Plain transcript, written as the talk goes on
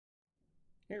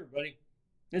Hey everybody,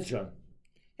 it's John.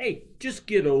 Hey, just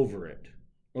get over it,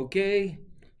 okay?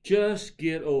 Just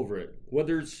get over it.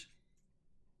 Whether it's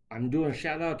I'm doing a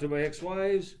shout out to my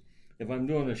ex-wives, if I'm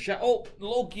doing a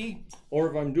Loki, or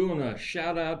if I'm doing a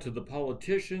shout out to the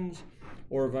politicians,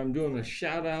 or if I'm doing a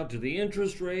shout out to the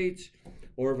interest rates,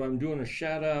 or if I'm doing a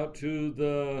shout out to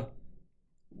the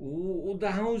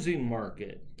housing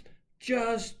market.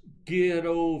 Just get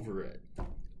over it,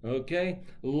 okay?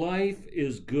 Life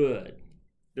is good.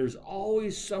 There's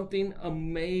always something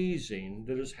amazing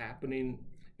that is happening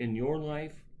in your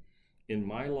life, in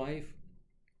my life.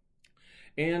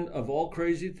 And of all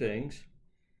crazy things,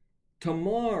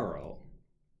 tomorrow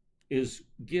is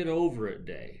Get Over It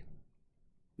Day.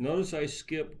 Notice I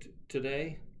skipped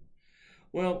today.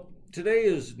 Well, today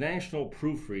is National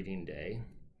Proofreading Day.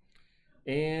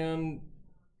 And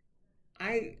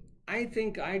I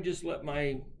think I just let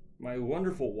my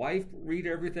wonderful wife read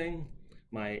everything.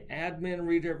 My admin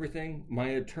read everything. My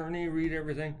attorney read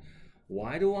everything.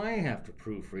 Why do I have to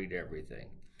proofread everything?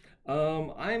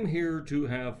 I'm here to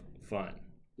have fun.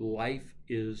 Life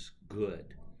is good.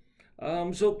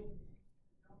 So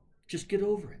just get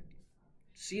over it.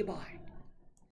 See you, bye.